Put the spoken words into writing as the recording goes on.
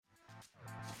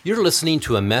You're listening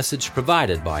to a message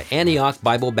provided by Antioch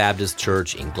Bible Baptist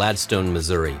Church in Gladstone,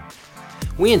 Missouri.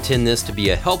 We intend this to be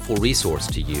a helpful resource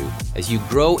to you as you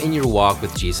grow in your walk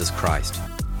with Jesus Christ.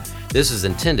 This is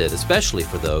intended especially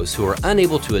for those who are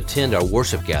unable to attend our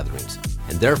worship gatherings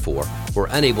and therefore were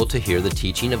unable to hear the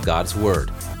teaching of God's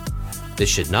Word. This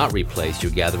should not replace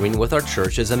your gathering with our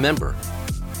church as a member.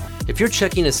 If you're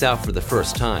checking us out for the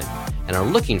first time and are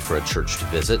looking for a church to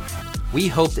visit, we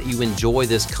hope that you enjoy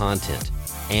this content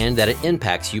and that it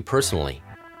impacts you personally.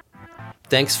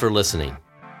 Thanks for listening.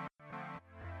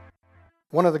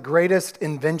 One of the greatest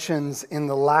inventions in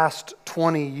the last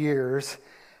 20 years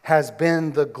has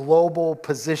been the global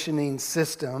positioning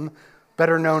system,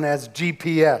 better known as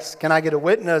GPS. Can I get a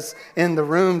witness in the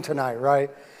room tonight, right?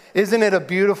 Isn't it a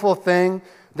beautiful thing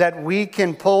that we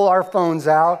can pull our phones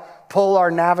out, pull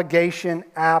our navigation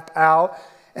app out,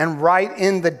 and write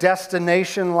in the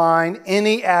destination line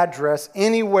any address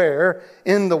anywhere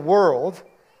in the world,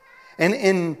 and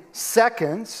in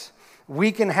seconds,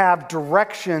 we can have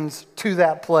directions to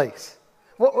that place.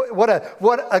 What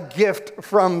a gift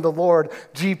from the Lord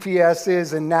GPS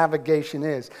is and navigation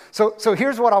is. So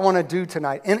here's what I want to do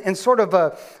tonight. In sort of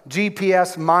a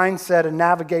GPS mindset, a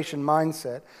navigation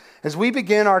mindset, as we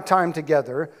begin our time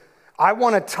together, I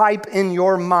want to type in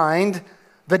your mind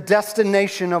the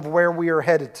destination of where we are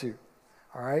headed to,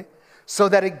 all right? So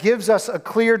that it gives us a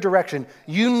clear direction.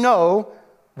 You know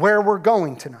where we're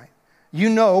going tonight. You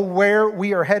know where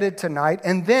we are headed tonight.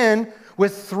 And then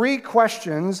with 3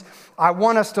 questions, I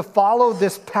want us to follow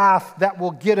this path that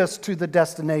will get us to the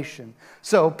destination.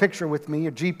 So picture with me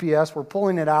a GPS. We're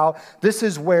pulling it out. This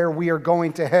is where we are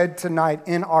going to head tonight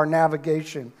in our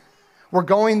navigation. We're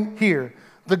going here.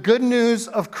 The good news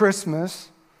of Christmas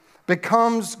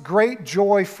becomes great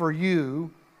joy for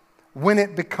you when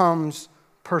it becomes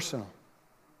personal.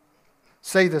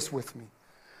 Say this with me.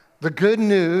 The good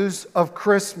news of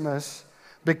Christmas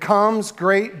becomes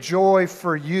great joy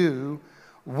for you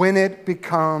when it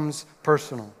becomes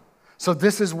personal. So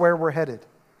this is where we're headed.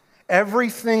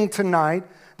 Everything tonight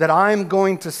that I'm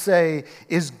going to say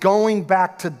is going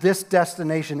back to this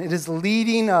destination. It is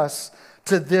leading us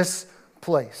to this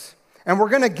place. And we're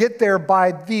going to get there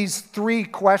by these 3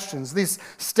 questions, this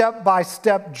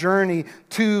step-by-step journey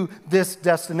to this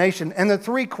destination. And the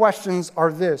 3 questions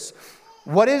are this.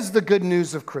 What is the good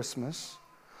news of Christmas?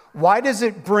 Why does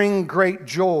it bring great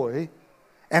joy?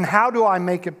 And how do I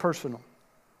make it personal?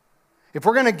 If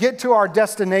we're going to get to our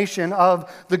destination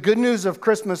of the good news of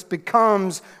Christmas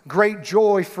becomes great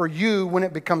joy for you when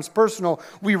it becomes personal,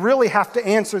 we really have to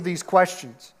answer these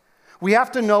questions. We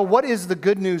have to know, what is the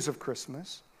good news of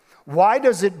Christmas? Why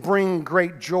does it bring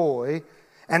great joy?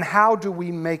 And how do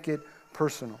we make it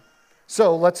personal?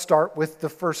 So let's start with the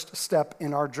first step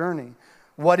in our journey.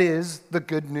 What is the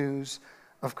good news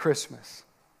of Christmas?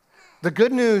 The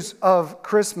good news of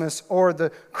Christmas, or the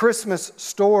Christmas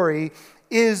story,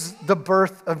 is the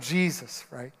birth of Jesus,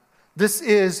 right? This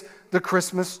is the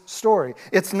Christmas story.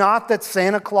 It's not that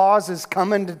Santa Claus is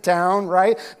coming to town,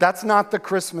 right? That's not the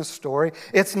Christmas story.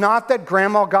 It's not that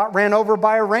grandma got ran over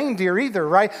by a reindeer either,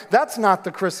 right? That's not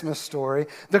the Christmas story.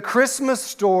 The Christmas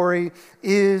story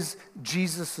is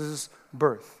Jesus'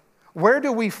 birth. Where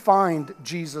do we find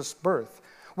Jesus' birth?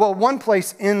 Well, one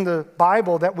place in the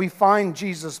Bible that we find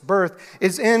Jesus' birth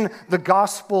is in the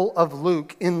Gospel of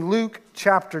Luke. In Luke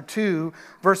chapter 2,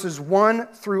 verses 1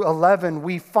 through 11,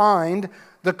 we find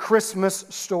the Christmas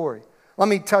story. Let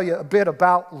me tell you a bit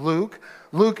about Luke.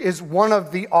 Luke is one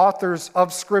of the authors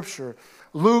of Scripture.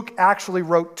 Luke actually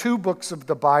wrote 2 books of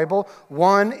the Bible.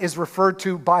 One is referred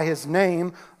to by his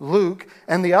name, Luke,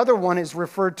 and the other one is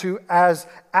referred to as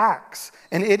Acts.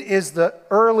 And it is the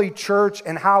early church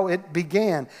and how it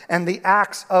began, and the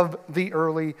acts of the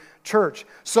early church.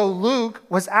 So Luke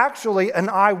was actually an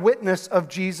eyewitness of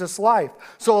Jesus' life.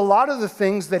 So a lot of the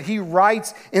things that he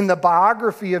writes in the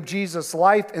biography of Jesus'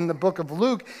 life in the book of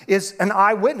Luke is an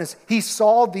eyewitness. He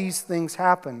saw these things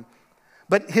happen.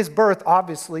 But his birth,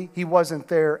 obviously, he wasn't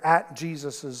there at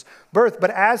Jesus' birth. But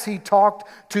as he talked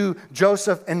to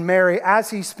Joseph and Mary, as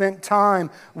he spent time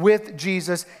with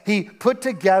Jesus, he put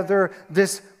together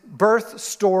this birth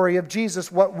story of Jesus,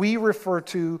 what we refer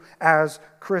to as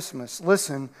Christmas.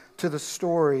 Listen to the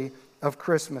story of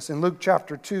Christmas. In Luke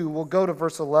chapter 2, we'll go to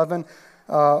verse 11,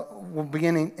 we'll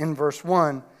begin in verse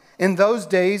 1. In those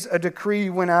days, a decree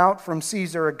went out from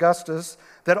Caesar Augustus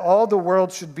that all the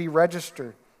world should be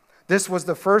registered. This was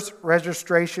the first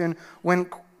registration when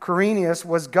Quirinius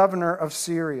was governor of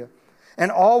Syria. And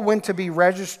all went to be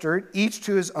registered, each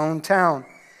to his own town.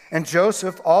 And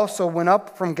Joseph also went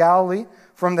up from Galilee,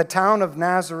 from the town of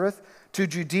Nazareth, to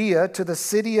Judea, to the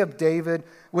city of David,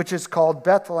 which is called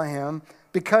Bethlehem,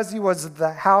 because he was of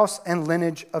the house and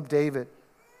lineage of David,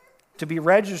 to be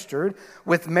registered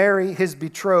with Mary, his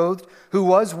betrothed, who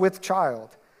was with child.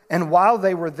 And while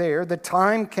they were there, the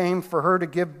time came for her to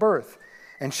give birth.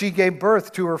 And she gave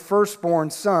birth to her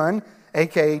firstborn son,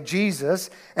 aka Jesus,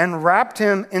 and wrapped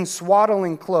him in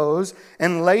swaddling clothes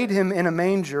and laid him in a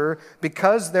manger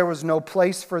because there was no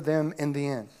place for them in the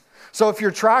inn. So if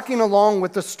you're tracking along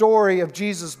with the story of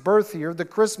Jesus' birth here, the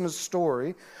Christmas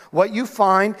story, what you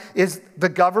find is the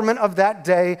government of that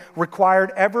day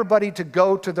required everybody to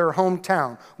go to their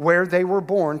hometown where they were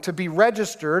born to be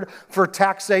registered for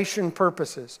taxation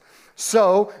purposes.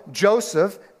 So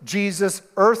Joseph, Jesus'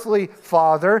 earthly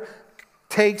father,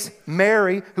 takes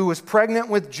Mary, who was pregnant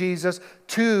with Jesus,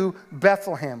 to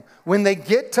Bethlehem. When they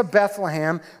get to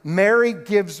Bethlehem, Mary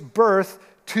gives birth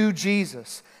to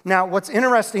Jesus. Now, what's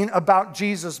interesting about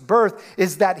Jesus' birth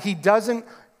is that he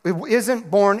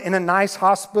isn't born in a nice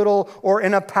hospital or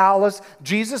in a palace.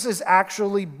 Jesus is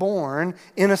actually born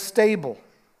in a stable.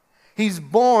 He's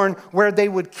born where they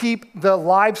would keep the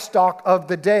livestock of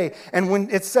the day. And when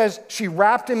it says she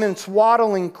wrapped him in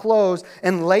swaddling clothes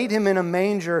and laid him in a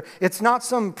manger, it's not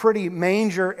some pretty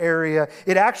manger area.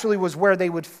 It actually was where they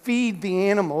would feed the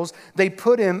animals. They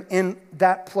put him in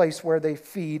that place where they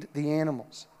feed the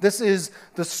animals. This is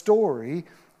the story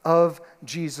of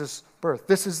Jesus' birth.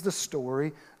 This is the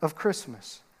story of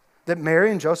Christmas. That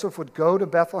Mary and Joseph would go to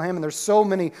Bethlehem, and there's so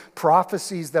many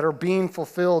prophecies that are being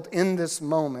fulfilled in this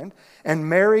moment, and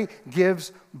Mary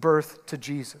gives birth to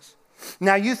Jesus.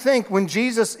 Now you think when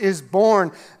Jesus is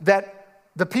born that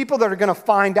the people that are going to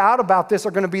find out about this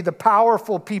are going to be the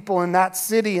powerful people in that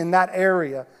city, in that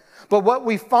area. But what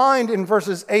we find in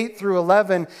verses 8 through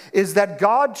 11 is that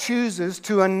God chooses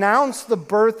to announce the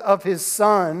birth of his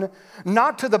son,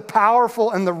 not to the powerful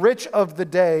and the rich of the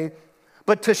day,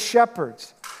 but to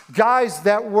shepherds. Guys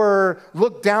that were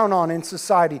looked down on in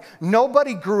society.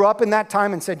 Nobody grew up in that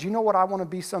time and said, you know what I want to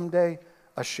be someday?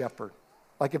 A shepherd.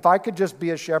 Like if I could just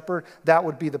be a shepherd, that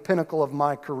would be the pinnacle of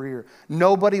my career.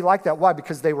 Nobody liked that. Why?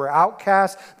 Because they were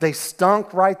outcasts. They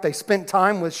stunk, right? They spent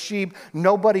time with sheep.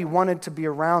 Nobody wanted to be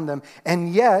around them.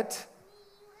 And yet,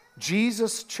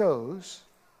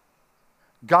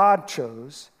 God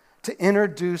chose to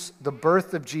introduce the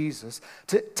birth of Jesus,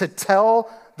 to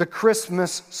tell the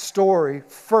Christmas story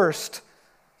first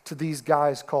to these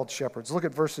guys called shepherds. Look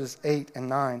at verses 8 and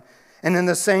 9. And in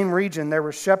the same region there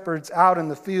were shepherds out in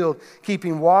the field,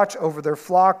 keeping watch over their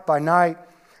flock by night.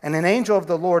 And an angel of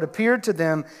the Lord appeared to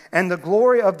them, and the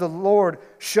glory of the Lord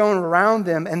shone around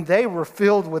them, and they were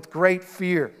filled with great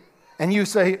fear. And you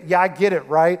say, yeah, I get it,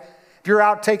 right? If you're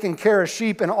out taking care of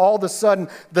sheep and all of a sudden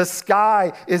the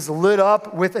sky is lit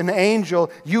up with an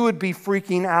angel, you would be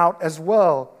freaking out as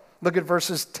well. Look at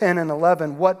verses 10 and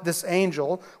 11. What this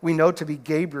angel, we know to be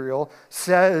Gabriel,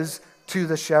 says to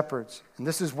the shepherds. And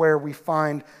this is where we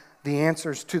find the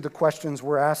answers to the questions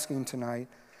we're asking tonight.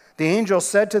 The angel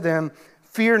said to them,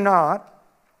 fear not,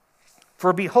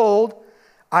 for behold,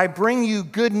 I bring you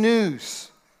good news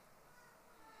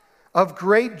of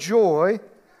great joy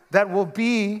that will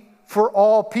be for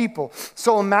all people.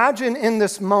 So imagine in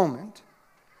this moment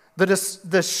that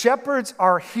the shepherds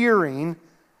are hearing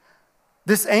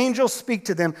this angel speak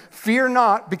to them, fear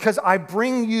not, because I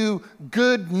bring you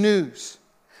good news.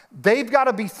 They've got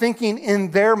to be thinking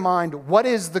in their mind, what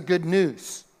is the good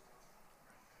news?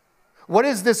 What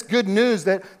is this good news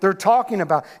that they're talking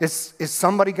about? Is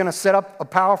somebody going to set up a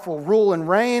powerful rule and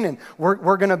reign, and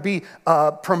we're going to be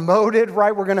promoted,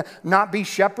 right? We're going to not be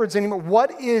shepherds anymore.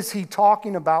 What is he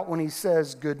talking about when he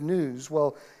says good news?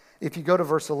 Well, if you go to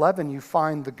verse 11, you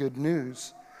find the good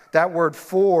news. That word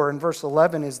for in verse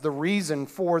 11 is the reason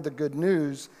for the good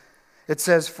news. It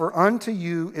says, for unto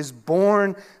you is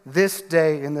born this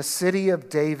day in the city of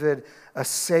David a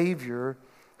Savior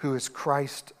who is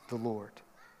Christ the Lord.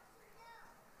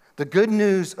 The good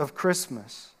news of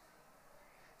Christmas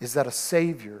is that a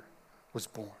Savior was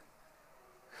born.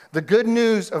 The good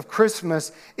news of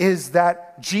Christmas is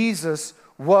that Jesus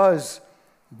was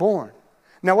born.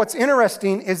 Now, what's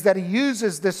interesting is that he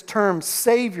uses this term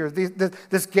Savior.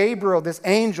 This Gabriel, this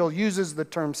angel, uses the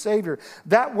term Savior.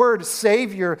 That word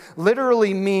Savior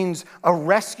literally means a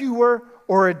rescuer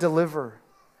or a deliverer.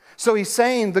 So he's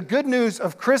saying the good news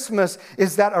of Christmas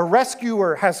is that a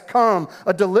rescuer has come,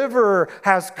 a deliverer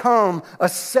has come, a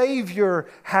Savior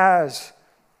has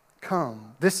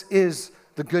come. This is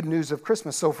the good news of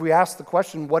Christmas. So if we ask the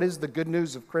question, what is the good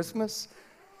news of Christmas?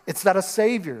 It's that a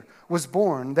Savior was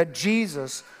born, that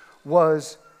Jesus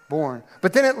was born.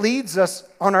 But then it leads us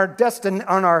on our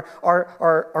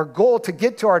goal to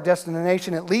get to our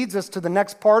destination. It leads us to the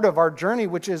next part of our journey,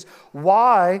 which is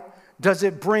why does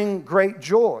it bring great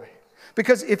joy?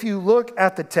 Because if you look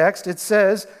at the text, it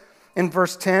says in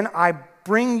verse 10, I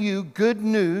bring you good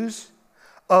news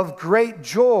of great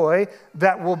joy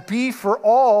that will be for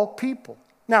all people.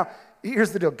 Now,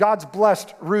 here's the deal. God's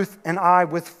blessed Ruth and I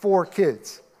with 4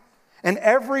 kids. And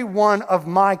every one of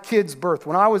my kids' birth,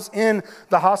 when I was in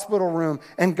the hospital room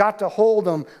and got to hold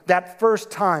them that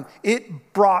first time,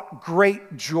 it brought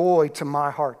great joy to my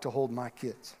heart to hold my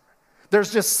kids.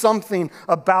 There's just something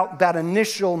about that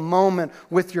initial moment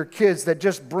with your kids that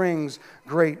just brings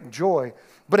great joy.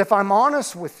 But if I'm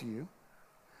honest with you,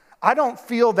 I don't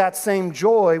feel that same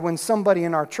joy when somebody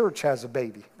in our church has a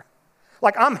baby.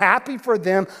 Like, I'm happy for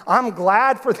them. I'm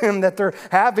glad for them that they're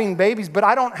having babies, but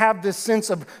I don't have this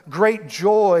sense of great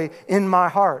joy in my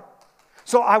heart.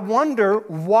 So I wonder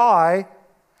why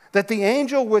that the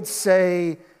angel would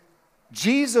say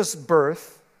Jesus'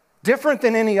 birth, different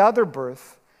than any other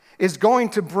birth, is going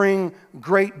to bring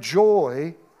great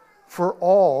joy for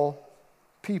all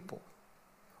people.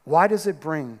 Why does it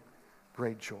bring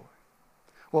great joy?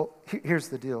 Well, here's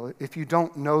the deal. If you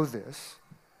don't know this,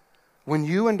 when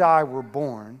you and I were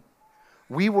born,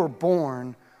 we were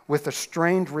born with a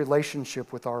strained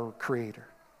relationship with our Creator.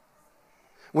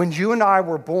 When you and I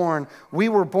were born, we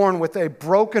were born with a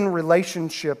broken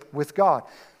relationship with God.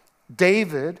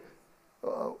 David,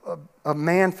 a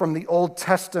man from the Old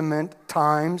Testament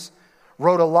times,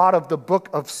 wrote a lot of the book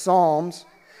of Psalms.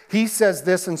 He says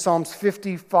this in Psalms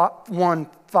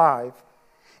 51:5,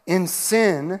 in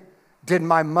sin did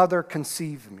my mother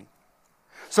conceive me.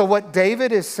 So what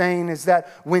David is saying is that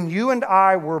when you and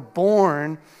I were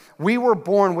born, we were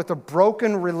born with a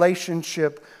broken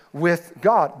relationship with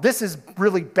God. This is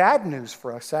really bad news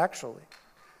for us, actually.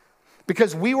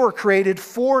 Because we were created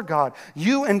for God.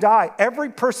 You and I, every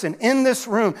person in this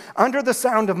room, under the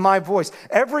sound of my voice,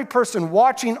 every person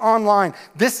watching online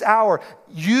this hour,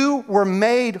 you were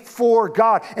made for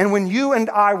God. And when you and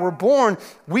I were born,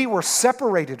 we were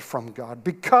separated from God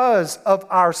because of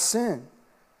our sin.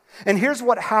 And here's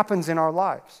what happens in our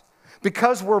lives.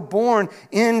 Because we're born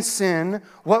in sin,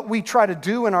 what we try to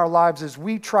do in our lives is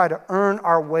we try to earn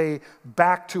our way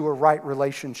back to a right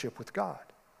relationship with God.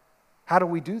 How do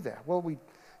we do that? Well, we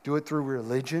do it through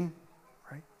religion,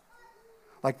 right?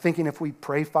 Like thinking if we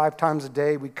pray 5 times a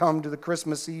day, we come to the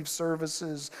Christmas Eve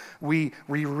services, we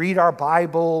read our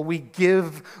Bible, we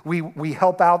give, we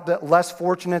help out the less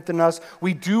fortunate than us.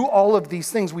 We do all of these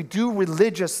things. We do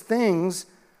religious things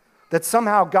that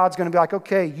somehow God's going to be like,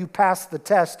 okay, you passed the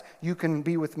test, you can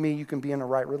be with me, you can be in a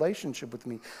right relationship with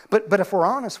me. But if we're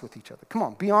honest with each other, come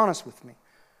on, be honest with me.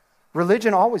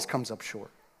 Religion always comes up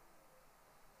short.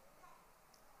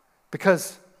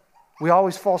 Because we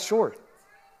always fall short.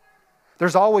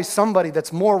 There's always somebody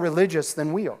that's more religious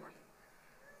than we are.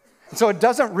 And so it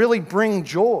doesn't really bring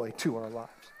joy to our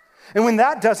lives. And when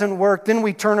that doesn't work, then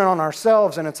we turn it on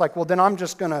ourselves and it's like, well, then I'm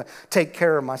just going to take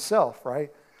care of myself,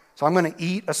 right? So I'm going to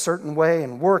eat a certain way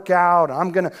and work out, and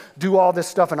I'm going to do all this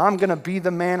stuff, and I'm going to be the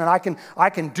man, and I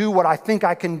can do what I think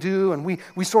I can do, and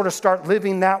we sort of start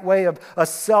living that way of a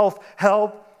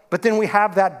self-help. But then we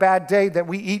have that bad day that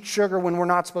we eat sugar when we're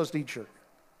not supposed to eat sugar.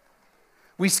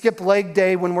 We skip leg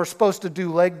day when we're supposed to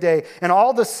do leg day. And all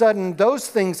of a sudden, those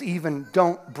things even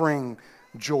don't bring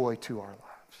joy to our lives.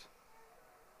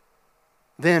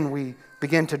 Then we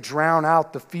begin to drown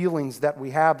out the feelings that we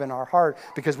have in our heart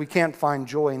because we can't find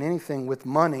joy in anything with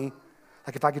money.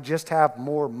 Like if I could just have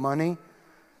more money,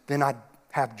 then I'd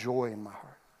have joy in my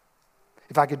heart.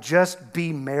 If I could just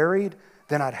be married,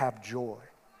 then I'd have joy.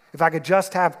 If I could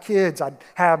just have kids, I'd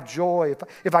have joy.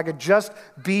 If I could just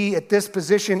be at this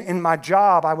position in my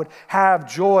job, I would have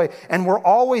joy. And we're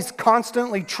always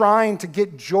constantly trying to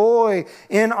get joy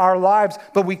in our lives,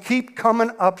 but we keep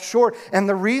coming up short. And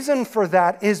the reason for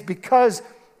that is because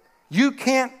you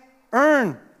can't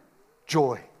earn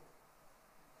joy.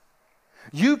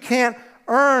 You can't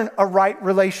earn a right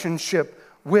relationship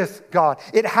with God.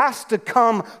 It has to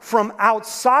come from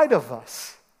outside of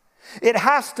us. It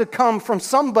has to come from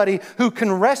somebody who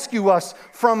can rescue us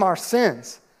from our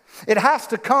sins. It has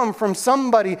to come from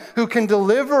somebody who can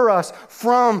deliver us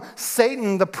from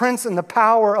Satan, the prince and the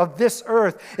power of this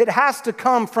earth. It has to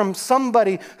come from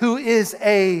somebody who is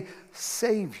a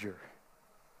Savior.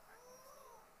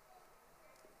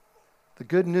 The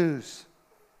good news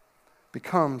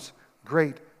becomes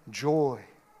great joy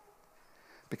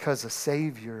because a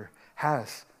Savior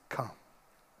has come.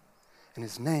 And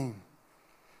His name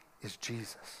is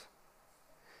Jesus.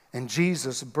 And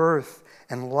Jesus' birth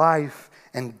and life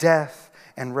and death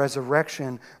and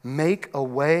resurrection make a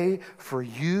way for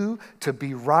you to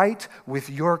be right with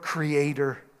your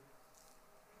Creator.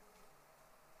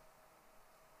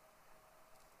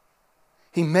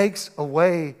 He makes a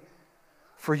way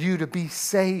for you to be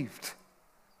saved.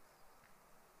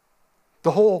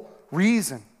 The whole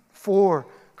reason for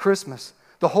Christmas,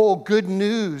 the whole good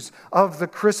news of the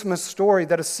Christmas story,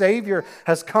 that a Savior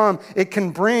has come, it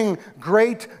can bring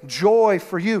great joy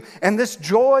for you. And this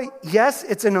joy, yes,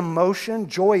 it's an emotion.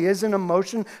 Joy is an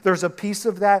emotion. There's a piece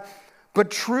of that.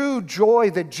 But true joy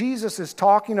that Jesus is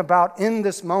talking about in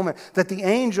this moment, that the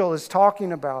angel is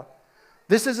talking about,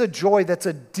 this is a joy that's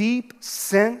a deep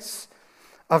sense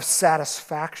of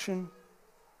satisfaction,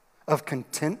 of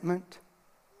contentment,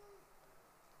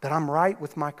 that I'm right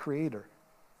with my Creator,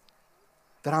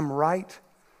 that I'm right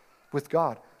with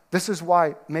God. This is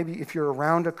why maybe if you're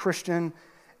around a Christian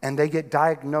and they get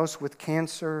diagnosed with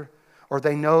cancer, or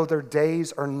they know their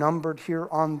days are numbered here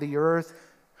on the earth,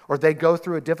 or they go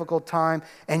through a difficult time,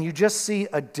 and you just see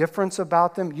a difference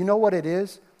about them, you know what it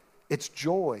is? It's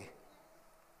joy.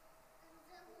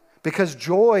 Because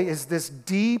joy is this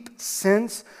deep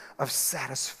sense of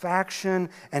satisfaction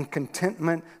and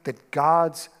contentment that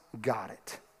God's got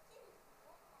it.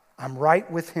 I'm right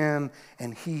with Him,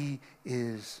 and He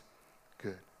is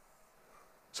good.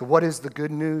 So what is the good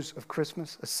news of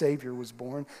Christmas? A Savior was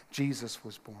born. Jesus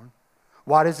was born.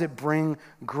 Why does it bring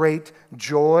great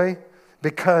joy?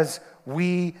 Because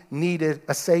we needed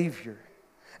a Savior.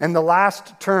 And the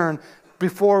last turn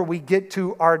before we get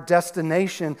to our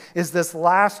destination is this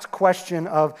last question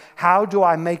of, how do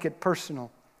I make it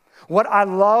personal? What I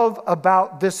love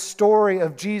about this story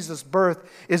of Jesus' birth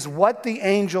is what the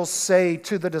angels say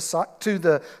to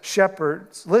the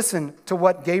shepherds. Listen to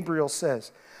what Gabriel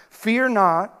says. Fear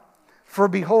not, for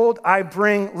behold, I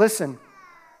bring, listen,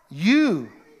 you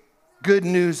good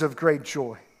news of great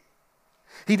joy.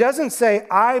 He doesn't say,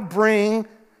 I bring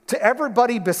to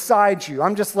everybody beside you.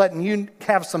 I'm just letting you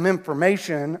have some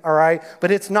information, all right? But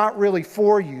it's not really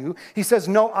for you. He says,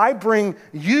 no, I bring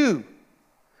you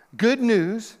good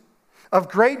news of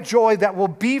great joy that will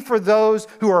be for those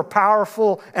who are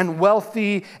powerful and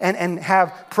wealthy and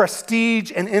have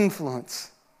prestige and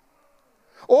influence.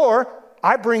 Or,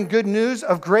 I bring good news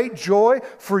of great joy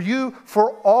for you,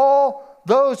 for all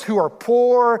those who are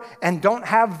poor and don't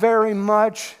have very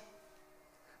much.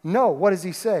 No, what does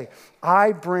he say?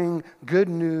 I bring good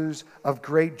news of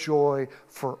great joy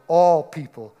for all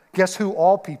people. Guess who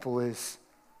all people is?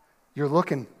 You're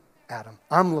looking at him.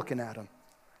 I'm looking at him.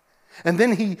 And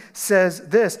then he says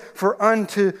this, for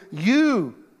unto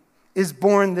you is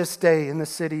born this day in the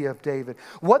city of David.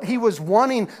 What he was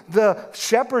wanting the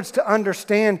shepherds to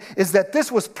understand is that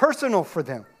this was personal for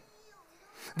them.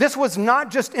 This was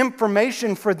not just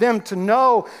information for them to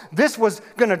know. This was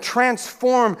going to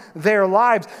transform their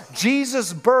lives.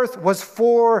 Jesus' birth was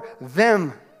for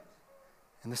them.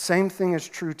 And the same thing is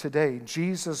true today.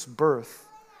 Jesus' birth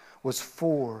was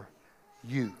for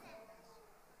you.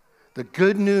 The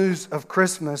good news of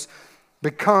Christmas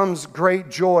becomes great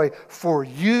joy for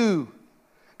you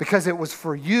because it was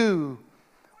for you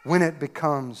when it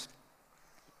becomes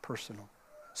personal.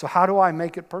 So how do I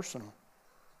make it personal?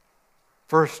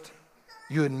 First,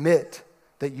 you admit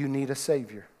that you need a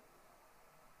Savior.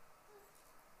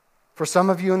 For some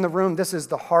of you in the room, this is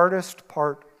the hardest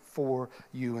part for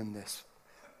you in this.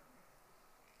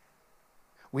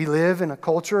 We live in a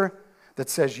culture that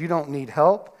says you don't need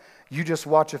help. You just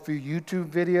watch a few YouTube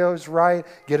videos, right?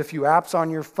 Get a few apps on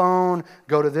your phone,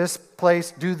 go to this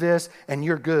place, do this, and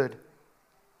you're good.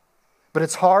 But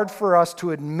it's hard for us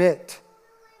to admit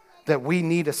that we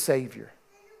need a Savior,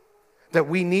 that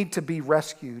we need to be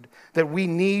rescued, that we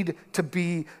need to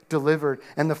be delivered.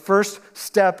 And the first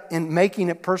step in making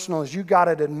it personal is you got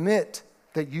to admit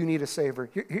that you need a Savior.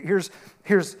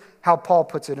 Here's how Paul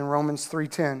puts it in Romans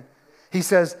 3:10. He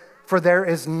says, for there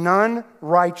is none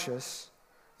righteous,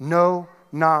 no,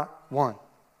 not one.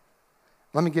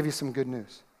 Let me give you some good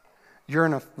news. You're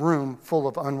in a room full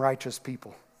of unrighteous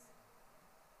people.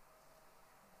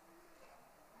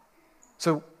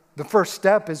 So the first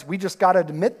step is we just got to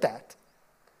admit that.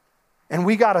 And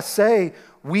we got to say,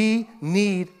 we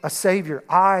need a Savior.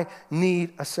 I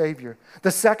need a Savior.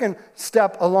 The second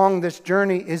step along this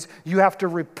journey is you have to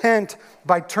repent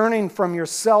by turning from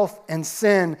yourself and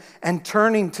sin and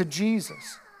turning to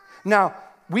Jesus. Now,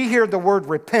 we hear the word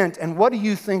repent, and what do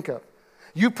you think of?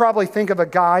 You probably think of a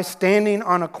guy standing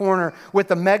on a corner with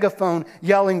a megaphone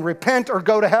yelling, repent or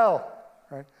go to hell.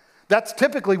 Right? That's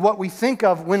typically what we think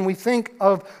of when we think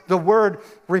of the word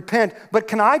repent. But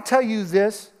can I tell you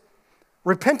this?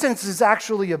 Repentance is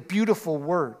actually a beautiful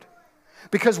word.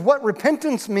 Because what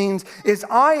repentance means is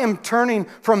I am turning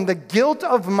from the guilt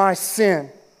of my sin.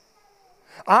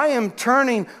 I am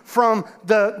turning from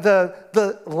the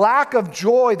lack of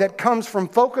joy that comes from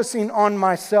focusing on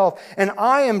myself. And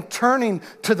I am turning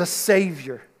to the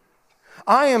Savior.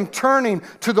 I am turning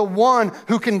to the one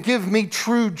who can give me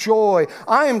true joy.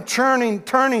 I am turning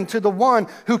to the one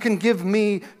who can give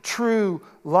me true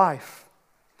life.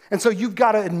 And so you've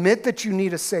got to admit that you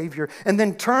need a Savior and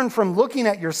then turn from looking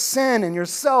at your sin and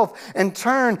yourself and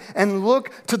turn and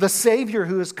look to the Savior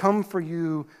who has come for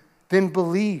you. Then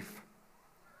believe.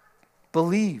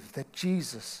 Believe that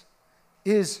Jesus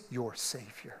is your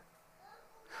Savior.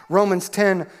 Romans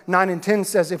 10, 9 and 10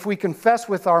 says, if we confess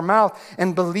with our mouth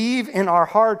and believe in our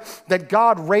heart that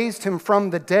God raised him from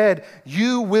the dead,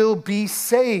 you will be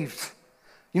saved.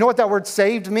 You know what that word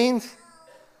saved means?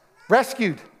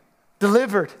 Rescued,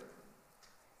 delivered.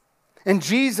 And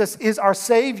Jesus is our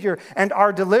Savior and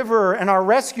our deliverer and our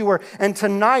rescuer. And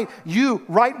tonight, you,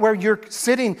 right where you're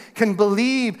sitting, can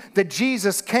believe that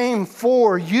Jesus came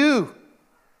for you.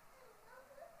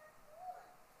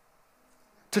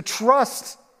 To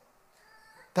trust.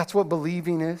 That's what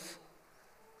believing is.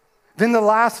 Then the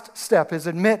last step is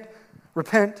admit,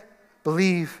 repent,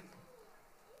 believe.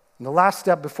 And the last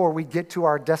step before we get to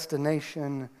our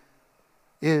destination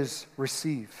is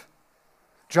receive.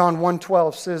 John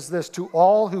 1:12 says this, to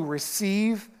all who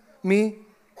receive me,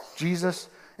 Jesus,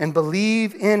 and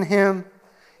believe in him,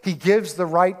 he gives the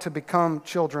right to become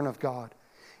children of God.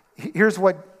 Here's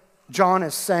what John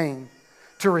is saying.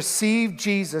 To receive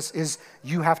Jesus is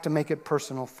you have to make it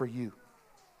personal for you.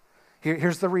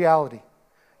 Here's the reality.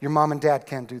 Your mom and dad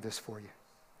can't do this for you.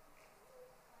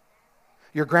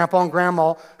 Your grandpa and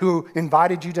grandma who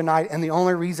invited you tonight and the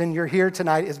only reason you're here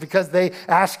tonight is because they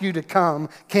asked you to come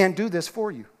can't do this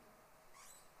for you.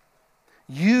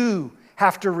 You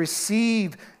have to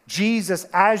receive Jesus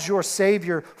as your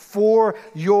Savior for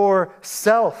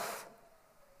yourself.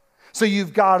 So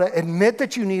you've got to admit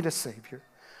that you need a Savior.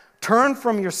 Turn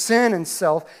from your sin and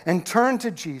self and turn to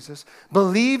Jesus.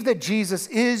 Believe that Jesus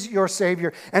is your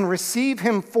Savior and receive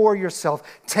him for yourself.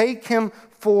 Take him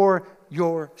for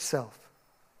yourself.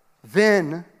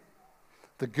 Then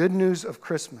the good news of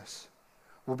Christmas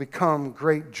will become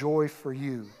great joy for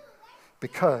you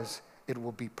because it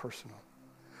will be personal.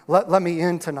 Let me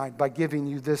end tonight by giving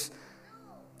you this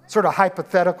sort of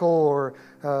hypothetical or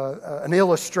an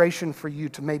illustration for you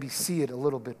to maybe see it a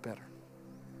little bit better.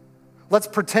 Let's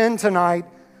pretend tonight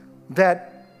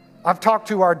that I've talked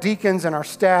to our deacons and our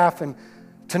staff, and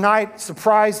tonight,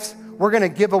 surprise, we're going to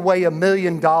give away $1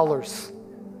 million.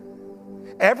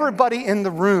 Everybody in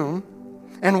the room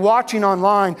and watching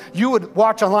online, you would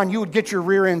watch online, you would get your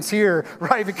rear ends here,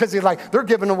 right? Because you're like, they're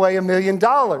giving away $1 million.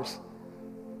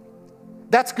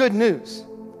 That's good news.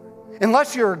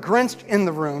 Unless you're a Grinch in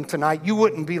the room tonight, you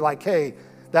wouldn't be like, hey,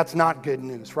 that's not good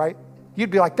news, right?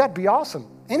 You'd be like, that'd be awesome.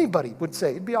 Anybody would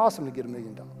say, it'd be awesome to get $1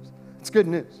 million. It's good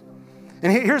news.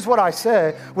 And here's what I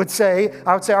would say,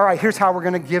 all right, here's how we're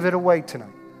going to give it away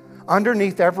tonight.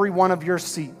 Underneath every one of your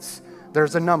seats,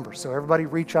 there's a number. So everybody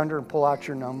reach under and pull out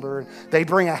your number. They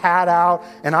bring a hat out,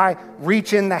 and I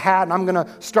reach in the hat, and I'm going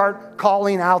to start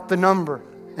calling out the number.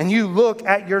 And you look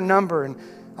at your number, and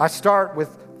I start with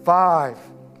 5.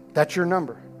 That's your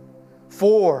number.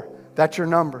 4, that's your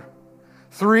number.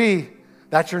 3,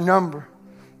 that's your number.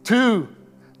 2,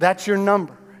 that's your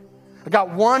number. I got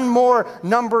one more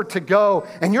number to go,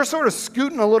 and you're sort of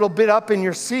scooting a little bit up in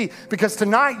your seat because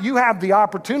tonight you have the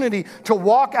opportunity to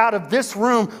walk out of this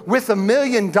room with $1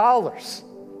 million.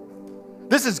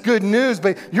 This is good news,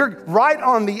 but you're right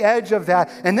on the edge of that.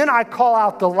 And then I call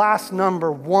out the last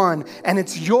number, 1, and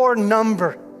it's your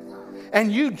number.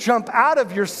 And you jump out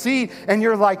of your seat, and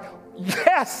you're like,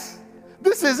 yes,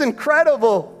 this is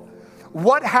incredible.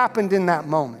 What happened in that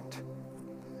moment?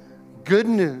 Good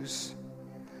news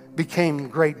became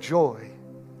great joy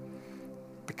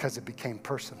because it became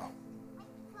personal.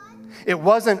 It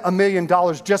wasn't $1 million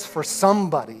just for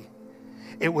somebody.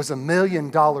 It was $1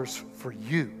 million for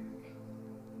you.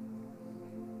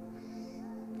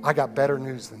 I got better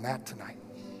news than that tonight.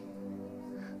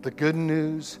 The good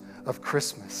news of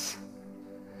Christmas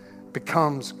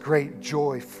becomes great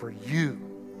joy for you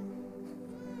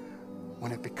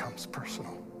when it becomes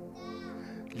personal.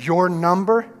 Your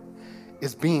number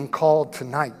is being called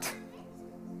tonight.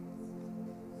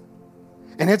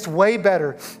 And it's way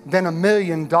better than $1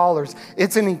 million.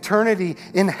 It's an eternity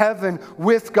in heaven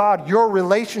with God, your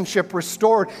relationship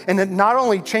restored. And it not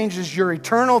only changes your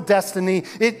eternal destiny,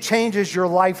 it changes your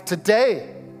life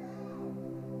today.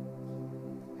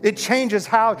 It changes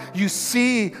how you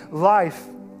see life.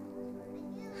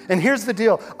 And here's the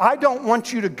deal. I don't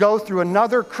want you to go through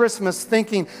another Christmas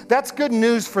thinking that's good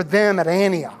news for them at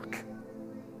Antioch.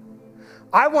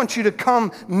 I want you to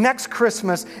come next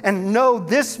Christmas and know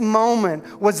this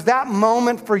moment was that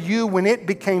moment for you when it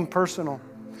became personal.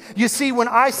 You see, when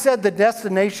I said the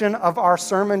destination of our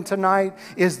sermon tonight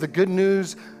is the good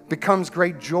news becomes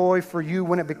great joy for you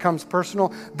when it becomes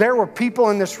personal, there were people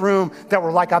in this room that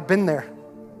were like, I've been there.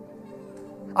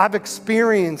 I've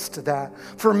experienced that.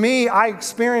 For me, I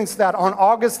experienced that on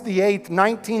August the 8th,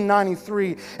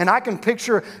 1993, and I can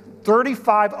picture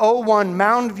 3501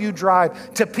 Mound View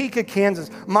Drive, Topeka,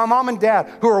 Kansas. My mom and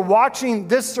dad, who are watching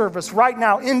this service right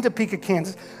now in Topeka,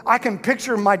 Kansas, I can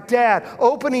picture my dad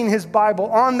opening his Bible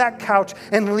on that couch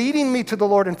and leading me to the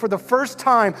Lord. And for the first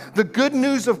time, the good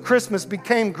news of Christmas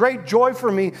became great joy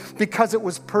for me because it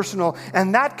was personal.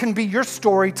 And that can be your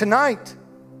story tonight.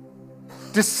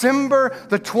 December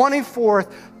the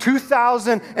 24th,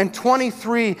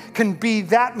 2023 can be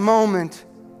that moment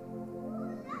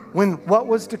when what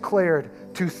was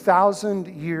declared 2,000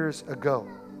 years ago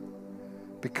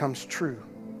becomes true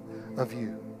of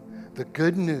you. The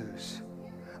good news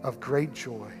of great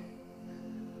joy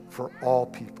for all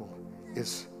people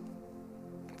is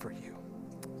for you.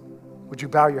 Would you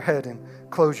bow your head and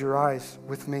close your eyes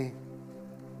with me?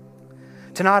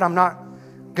 Tonight, I'm not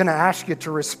going to ask you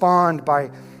to respond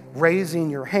by raising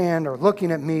your hand or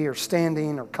looking at me or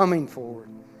standing or coming forward.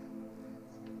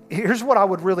 Here's what I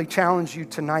would really challenge you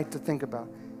tonight to think about.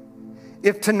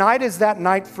 If tonight is that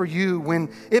night for you when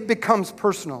it becomes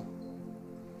personal,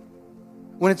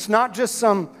 when it's not just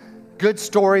some good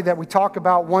story that we talk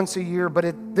about once a year,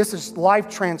 but this is life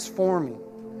transforming,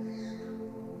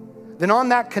 then on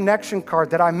that connection card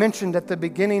that I mentioned at the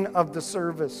beginning of the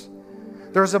service,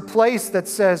 there's a place that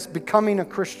says becoming a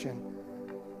Christian.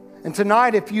 And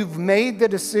tonight, if you've made the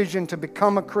decision to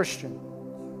become a Christian,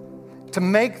 to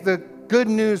make the good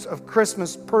news of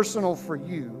Christmas personal for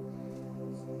you,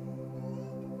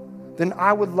 then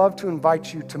I would love to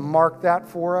invite you to mark that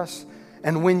for us.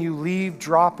 And when you leave,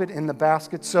 drop it in the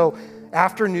basket. So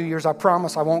after New Year's, I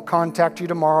promise I won't contact you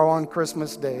tomorrow on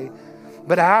Christmas Day,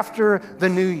 but after the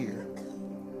New Year,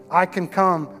 I can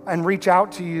come and reach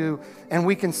out to you and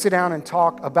we can sit down and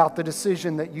talk about the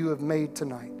decision that you have made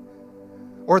tonight,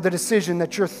 or the decision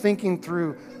that you're thinking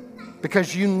through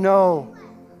because you know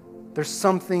there's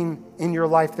something in your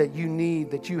life that you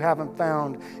need that you haven't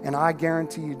found, and I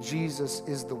guarantee you Jesus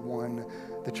is the one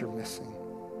that you're missing.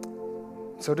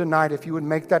 So tonight, if you would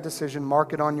make that decision,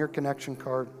 mark it on your connection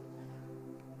card.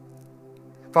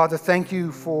 Father, thank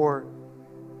you for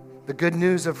the good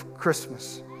news of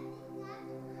Christmas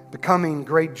becoming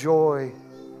great joy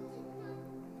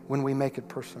when we make it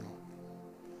personal.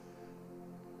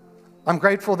 I'm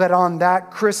grateful that on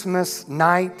that Christmas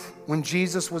night when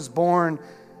Jesus was born,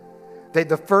 that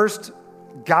the first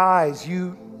guys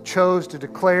you chose to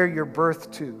declare your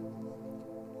birth to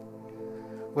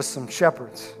was some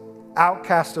shepherds,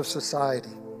 outcasts of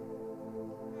society,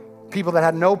 people that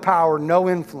had no power, no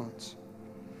influence.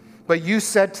 But you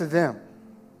said to them,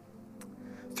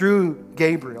 through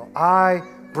Gabriel, I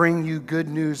bring you good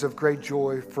news of great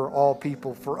joy for all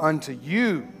people, for unto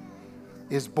you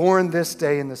is born this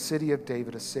day in the city of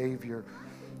David a Savior,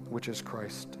 which is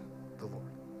Christ the Lord.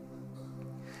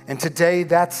 And today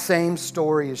that same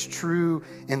story is true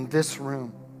in this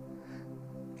room,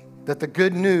 that the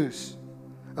good news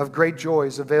of great joy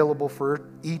is available for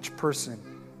each person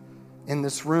in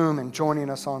this room and joining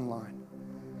us online.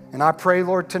 And I pray,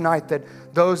 Lord, tonight that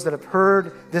those that have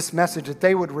heard this message, that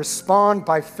they would respond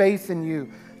by faith in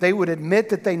you. They would admit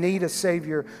that they need a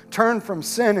Savior, turn from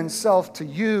sin and self to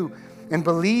you, and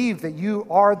believe that you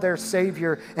are their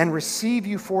Savior and receive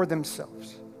you for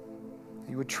themselves.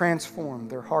 You would transform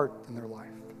their heart and their life.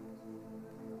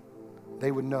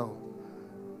 They would know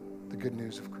the good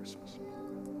news of Christmas.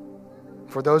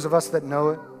 For those of us that know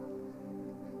it,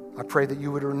 I pray that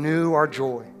you would renew our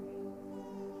joy.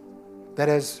 That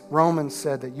as Romans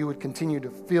said, that you would continue to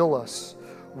fill us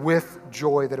with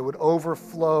joy, that it would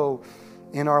overflow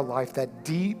in our life, that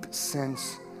deep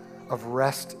sense of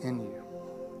rest in you.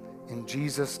 In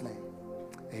Jesus' name,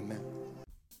 amen.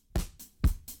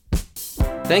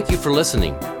 Thank you for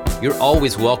listening. You're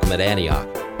always welcome at Antioch.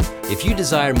 If you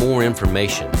desire more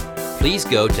information, please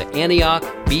go to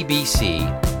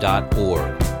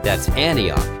AntiochBBC.org. That's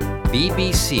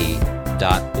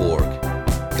AntiochBBC.org.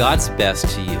 God's best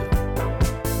to you.